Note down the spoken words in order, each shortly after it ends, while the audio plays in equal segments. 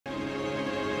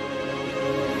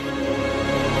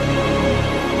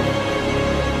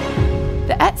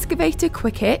excavator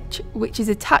quick hitch, which is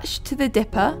attached to the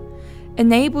dipper,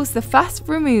 enables the fast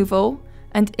removal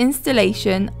and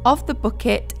installation of the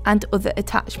bucket and other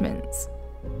attachments.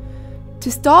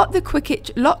 To start the quick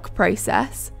hitch lock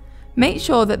process, make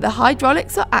sure that the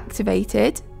hydraulics are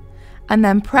activated and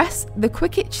then press the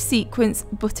quick hitch sequence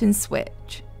button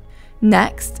switch.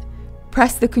 Next,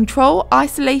 press the control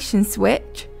isolation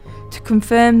switch to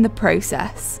confirm the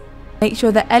process. Make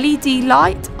sure the LED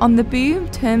light on the boom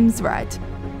turns red.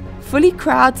 Fully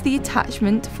crowd the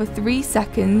attachment for 3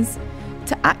 seconds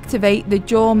to activate the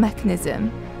jaw mechanism.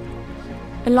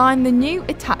 Align the new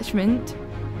attachment,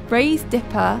 raise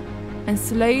dipper and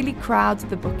slowly crowd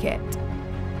the bucket.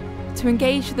 To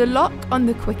engage the lock on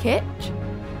the quick hitch,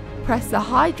 press the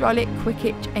hydraulic quick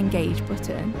hitch engage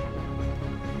button.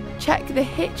 Check the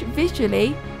hitch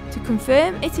visually to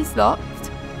confirm it is locked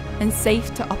and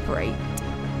safe to operate.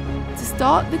 To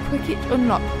start the quick hitch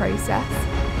unlock process,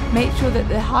 make sure that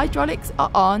the hydraulics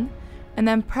are on and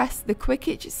then press the quick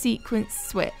hitch sequence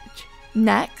switch.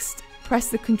 Next, press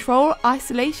the control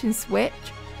isolation switch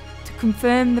to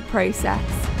confirm the process,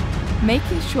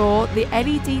 making sure the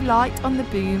LED light on the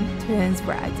boom turns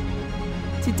red.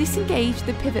 To disengage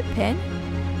the pivot pin,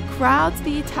 crowd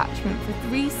the attachment for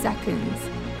 3 seconds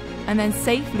and then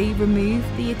safely remove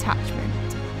the attachment.